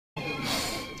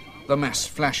the mass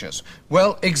flashers.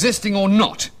 Well, existing or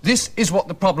not, this is what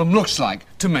the problem looks like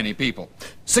to many people.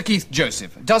 Sir Keith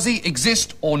Joseph, does he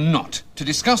exist or not? To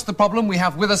discuss the problem, we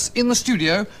have with us in the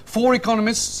studio 4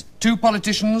 economists, 2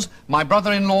 politicians, my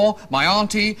brother-in-law, my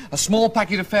auntie, a small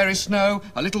packet of fairy snow,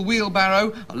 a little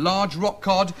wheelbarrow, a large rock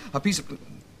cod, a piece of...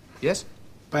 Yes?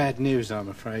 Bad news, I'm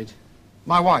afraid.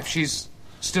 My wife, she's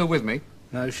still with me.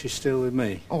 No, she's still with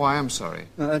me. Oh, I am sorry.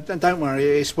 Don't worry,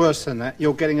 it's worse than that.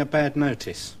 You're getting a bad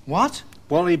notice. What?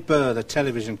 Wally Burr, the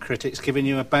television critic's giving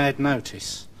you a bad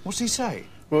notice. What's he say?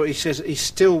 Well, he says he's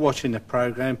still watching the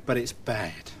programme, but it's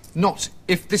bad. Not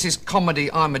if this is comedy,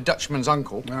 I'm a Dutchman's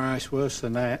uncle. No, it's worse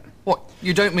than that. What,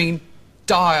 you don't mean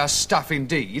dire stuff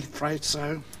indeed? Afraid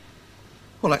so.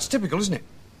 Well, that's typical, isn't it?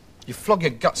 You flog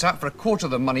your guts out for a quarter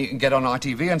of the money you can get on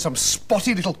ITV, and some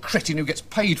spotty little cretin who gets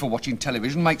paid for watching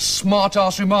television makes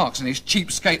smart-ass remarks in his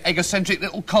cheapskate, egocentric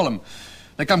little column.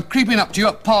 They come creeping up to you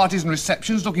at parties and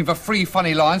receptions looking for free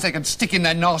funny lines they can stick in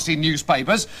their nasty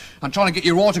newspapers and trying to get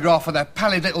your autograph for their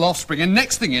pallid little offspring, and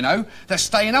next thing you know, they're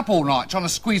staying up all night trying to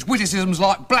squeeze witticisms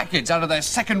like blackheads out of their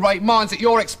second-rate minds at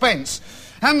your expense.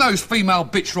 And those female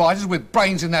bitch writers with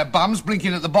brains in their bums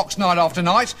blinking at the box night after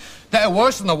night, they're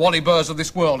worse than the Wally Burrs of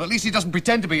this world. At least he doesn't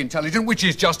pretend to be intelligent, which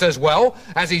is just as well,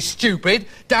 as he's stupid,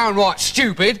 downright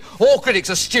stupid. All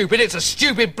critics are stupid. It's a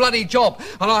stupid bloody job.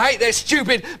 And I hate their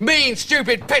stupid, mean,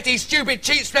 stupid, petty, stupid,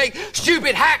 cheapskate,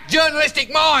 stupid hack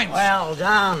journalistic minds. Well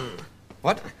done.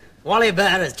 What? Wally Burr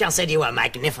has just said you were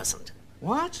magnificent.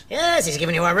 What? Yes, he's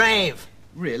given you a rave.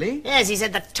 Really? Yes, he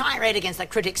said the tirade against the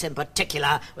critics in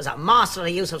particular was a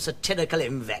masterly use of satirical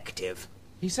invective.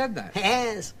 He said that?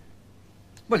 Yes.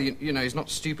 Well, you know, he's not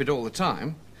stupid all the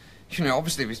time. You know,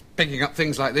 obviously, if he's picking up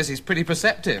things like this, he's pretty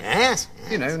perceptive. Yes.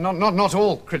 You know, not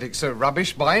all critics are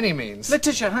rubbish by any means.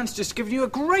 Letitia Hunt's just given you a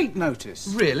great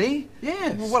notice. Really?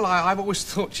 Yes. Well, I've always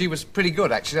thought she was pretty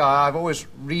good, actually. I've always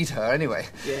read her anyway.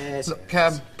 Yes. Look,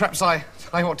 perhaps I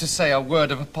ought to say a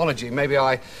word of apology. Maybe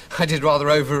I did rather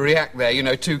overreact there, you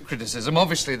know, to criticism.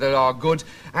 Obviously, there are good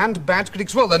and bad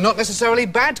critics. Well, they're not necessarily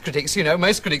bad critics, you know.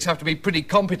 Most critics have to be pretty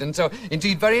competent or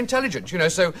indeed very intelligent, you know.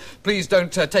 So please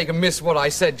don't take amiss what I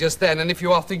said just then. And if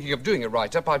you are thinking of doing a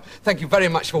write-up, I thank you very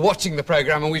much for watching the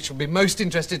programme, and we shall be most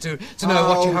interested to know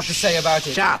what you have to say about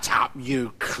it. Shut up,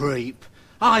 you creep.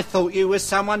 I thought you were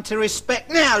someone to respect.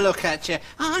 Now look at you.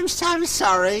 I'm so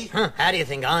sorry. Huh, how do you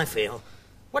think I feel?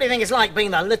 What do you think it's like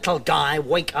being the little guy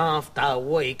week after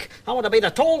week? I want to be the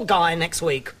tall guy next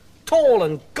week. Tall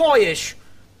and goyish.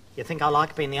 You think I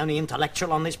like being the only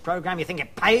intellectual on this programme? You think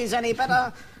it pays any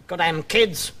better? Goddamn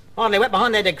kids. Hardly wet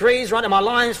behind their degrees writing my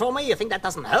lines for me. You think that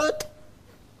doesn't hurt?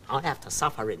 I have to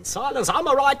suffer in silence. I'm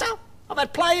a writer. I've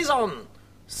had plays on.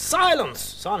 Silence.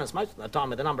 Silence most of the time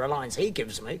with the number of lines he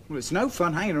gives me. Well, it's no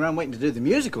fun hanging around waiting to do the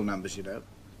musical numbers, you know.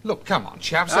 Look, come on,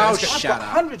 chaps. Oh, let's get- I've got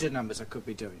hundreds of numbers I could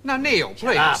be doing. Now, Neil,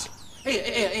 please. up.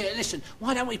 Here, listen,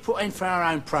 why don't we put in for our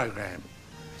own programme?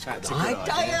 That's a I good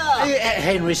tell idea. ya.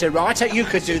 Henry's a writer, you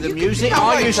could do the music. Now,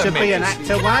 I wait used a to be an minute.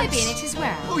 actor Can I once. be in it as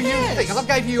well? Oh, you think?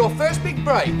 I gave you your first big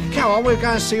break. Come on, we'll go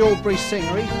and see Aubrey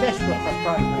Singer. He's desperate for a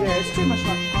programme. Yeah, it's too much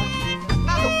like...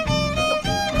 Now, look.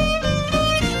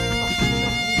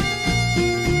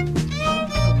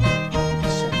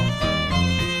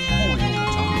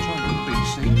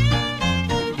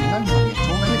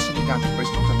 Going to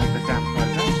Bristol